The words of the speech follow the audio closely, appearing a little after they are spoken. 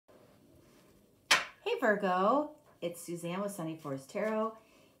Virgo, it's Suzanne with Sunny Force Tarot,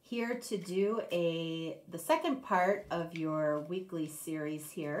 here to do the second part of your weekly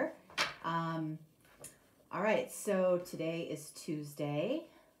series here. All right, so today is Tuesday,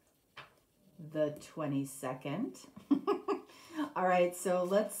 the 22nd. All right, so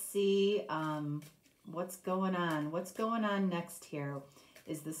let's see what's going on. What's going on next here?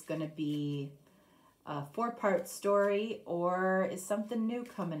 Is this going to be a 4-part story, or is something new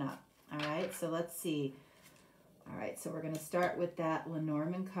coming up? All right, so let's see. All right, so we're going to start with that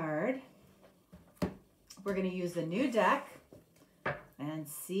Lenormand card. We're going to use the new deck and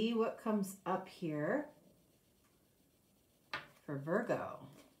see what comes up here for Virgo.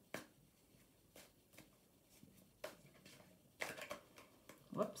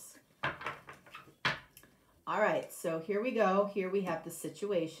 Whoops. All right, so here we go. Here we have the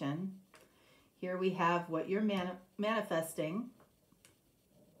situation. Here we have what you're manifesting.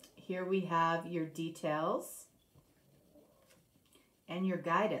 Here we have your details and your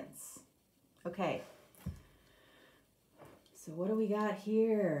guidance. Okay, so what do we got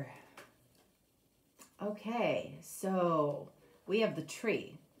here? Okay, so we have the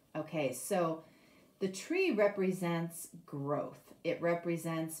tree. Okay, so the tree represents growth. It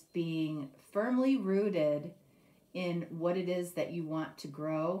represents being firmly rooted in what it is that you want to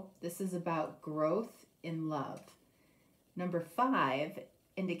grow. This is about growth in love. Number 5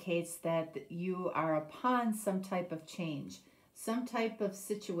 indicates that you are upon some type of change. Some type of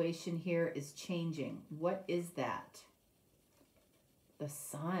situation here is changing. What is that? The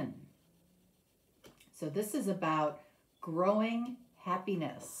sun. So this is about growing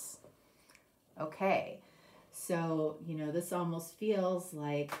happiness. Okay, so, you know, this almost feels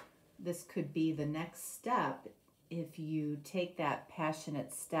like this could be the next step if you take that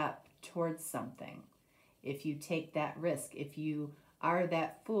passionate step towards something. If you take that risk, if you are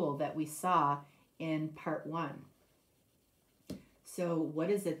that fool that we saw in part 1. So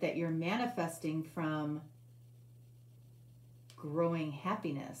what is it that you're manifesting from growing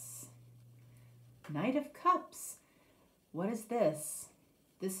happiness? Knight of Cups. What is this?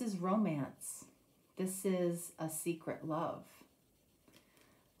 This is romance. This is a secret love.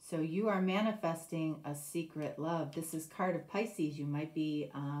 So you are manifesting a secret love. This is card of Pisces. You might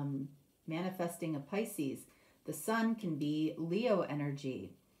be manifesting a Pisces. The sun can be Leo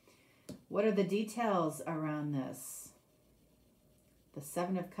energy. What are the details around this? The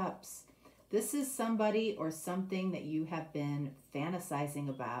 7 of Cups. This is somebody or something that you have been fantasizing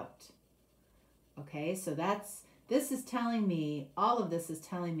about. Okay, so this is telling me, all of this is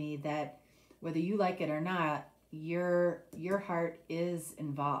telling me that whether you like it or not, your heart is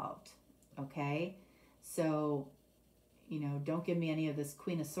involved. Okay, so, you know, don't give me any of this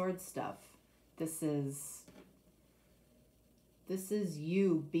Queen of Swords stuff. This is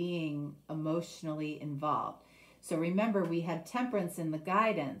you being emotionally involved. So remember, we had Temperance in the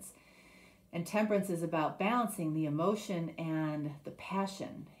guidance, and Temperance is about balancing the emotion and the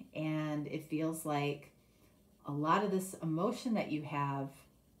passion. And it feels like a lot of this emotion that you have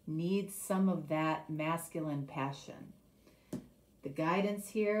needs some of that masculine passion. The guidance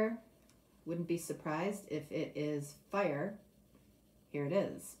here, wouldn't be surprised if it is fire. Here it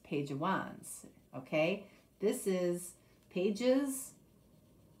is, Page of Wands. Okay, this is pages,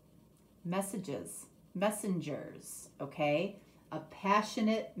 messages, messengers. Okay, a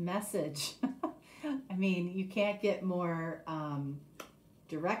passionate message. I mean, you can't get more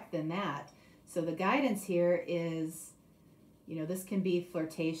direct than that. So the guidance here is, you know, this can be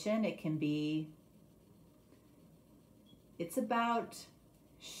flirtation. It can be, it's about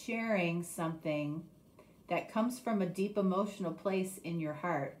sharing something that comes from a deep emotional place in your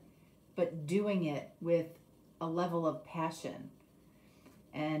heart, but doing it with a level of passion.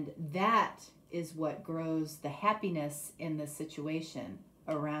 And that is what grows the happiness in the situation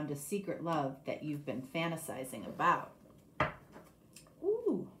around a secret love that you've been fantasizing about.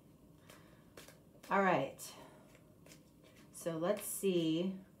 Ooh. All right. So let's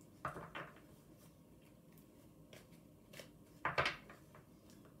see.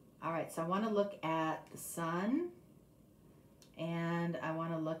 All right, so I want to look at the sun, and I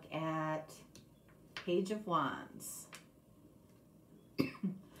want to look at Page of Wands.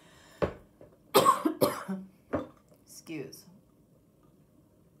 Excuse.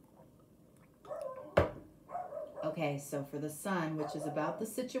 Okay, so for the sun, which is about the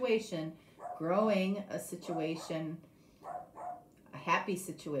situation, growing a situation, a happy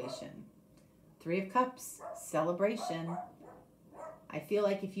situation. 3 of Cups, celebration. I feel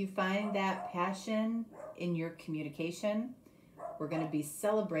like if you find that passion in your communication, we're going to be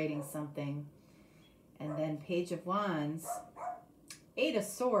celebrating something. And then Page of Wands, 8 of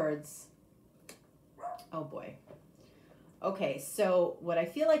Swords. Oh boy. Okay, so what I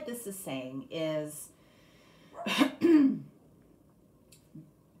feel like this is saying is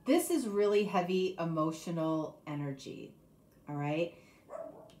this is really heavy emotional energy. All right.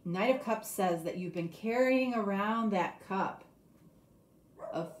 Knight of Cups says that you've been carrying around that cup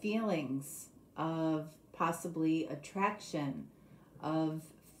of feelings, of possibly attraction, of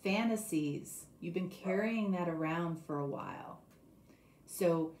fantasies. You've been carrying that around for a while.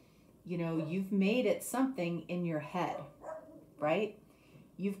 So, you know, you've made it something in your head, right?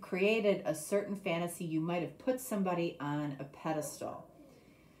 You've created a certain fantasy. You might have put somebody on a pedestal.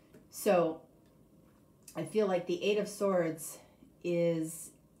 So I feel like the Eight of Swords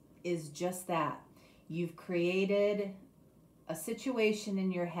is just that. You've created a situation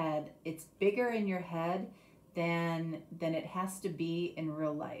in your head. It's bigger in your head than it has to be in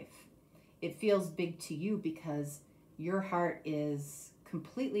real life. It feels big to you because your heart is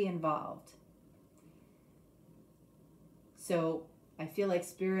completely involved. So I feel like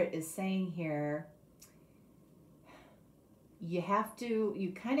Spirit is saying here, you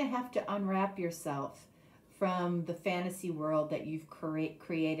kind of have to unwrap yourself from the fantasy world that you've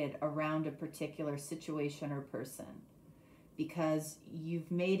created around a particular situation or person, because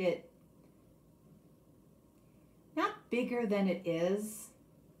you've made it not bigger than it is,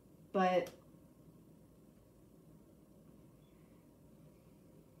 but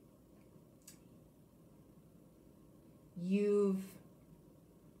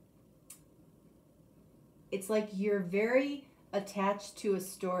it's like you're very attached to a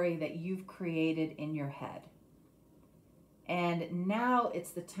story that you've created in your head. And now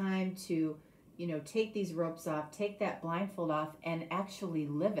it's the time to, you know, take these ropes off, take that blindfold off, and actually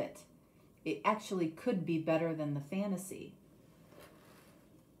live it. It actually could be better than the fantasy.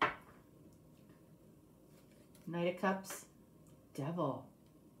 Knight of Cups, Devil.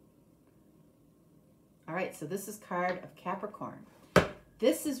 All right, so this is card of Capricorn.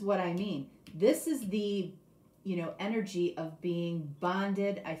 This is what I mean. This is the, you know, energy of being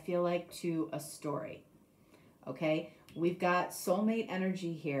bonded, I feel like, to a story. Okay, we've got soulmate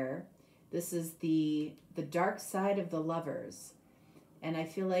energy here. This is the dark side of the Lovers. And I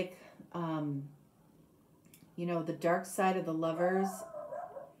feel like, you know, the dark side of the Lovers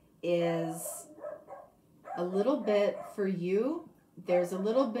is a little bit for you. There's a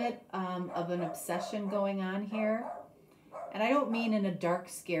little bit of an obsession going on here. And I don't mean in a dark,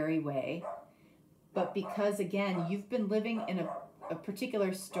 scary way, but because, again, you've been living in a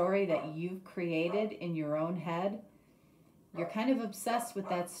particular story that you've created in your own head. You're kind of obsessed with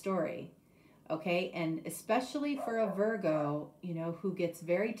that story, okay? And especially for a Virgo, you know, who gets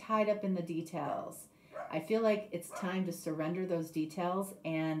very tied up in the details. I feel like it's time to surrender those details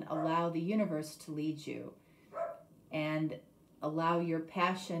and allow the universe to lead you, and allow your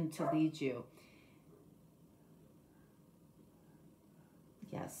passion to lead you.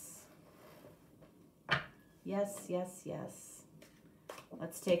 Yes. Yes, yes, yes.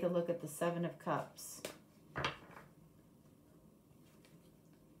 Let's take a look at the Seven of Cups.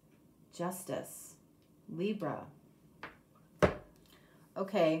 Justice. Libra.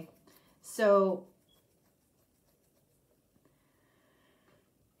 Okay, so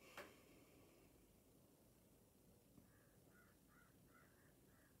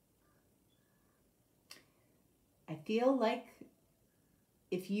I feel like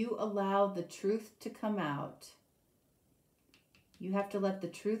if you allow the truth to come out, you have to let the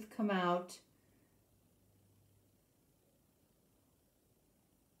truth come out.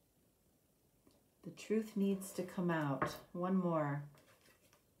 The truth needs to come out. One more.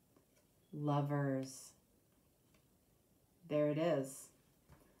 Lovers. There it is.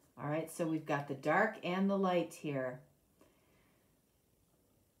 All right, so we've got the dark and the light here.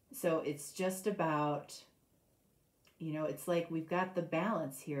 So it's just about, you know, it's like we've got the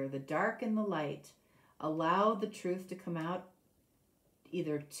balance here, the dark and the light. Allow the truth to come out,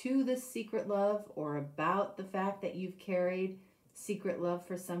 either to this secret love or about the fact that you've carried secret love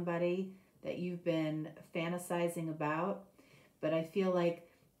for somebody that you've been fantasizing about. But I feel like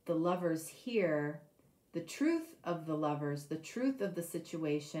the Lovers here, the truth of the Lovers, the truth of the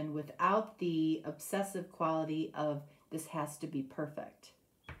situation, without the obsessive quality of this has to be perfect.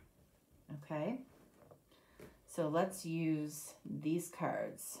 Okay? So let's use these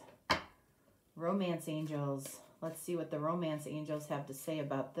cards. Romance Angels. Let's see what the Romance Angels have to say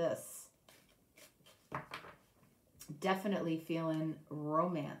about this. Definitely feeling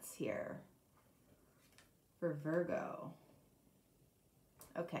romance here for Virgo.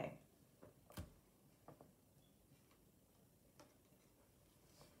 Okay.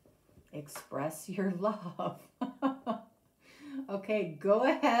 Express your love. Okay, go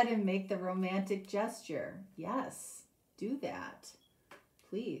ahead and make the romantic gesture. Yes, do that,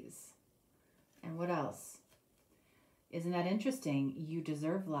 please. And what else? Isn't that interesting? You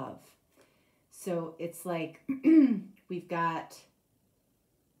deserve love. So it's like we've got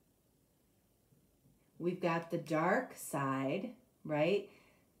the dark side, right?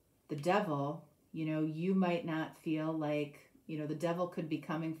 The devil, you might not feel like, the devil could be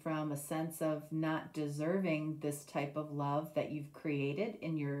coming from a sense of not deserving this type of love that you've created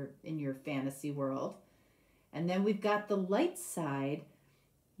in your fantasy world. And then we've got the light side,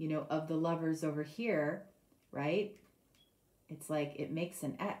 of the lovers over here, right? It's like it makes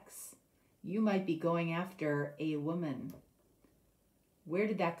an X. You might be going after a woman. Where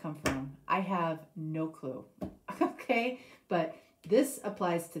did that come from? I have no clue. Okay, but this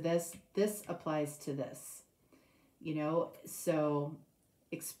applies to this. This applies to this. So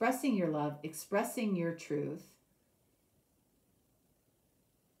expressing your love, expressing your truth,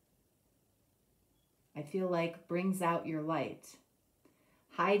 I feel like brings out your light.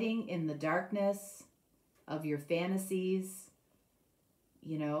 Hiding in the darkness of your fantasies,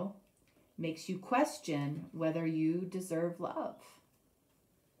 makes you question whether you deserve love.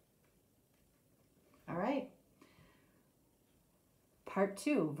 All right. Part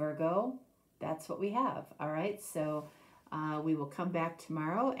 2, Virgo. That's what we have. All right. So we will come back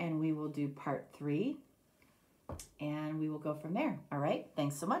tomorrow and we will do part 3 and we will go from there. All right.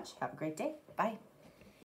 Thanks so much. Have a great day. Bye.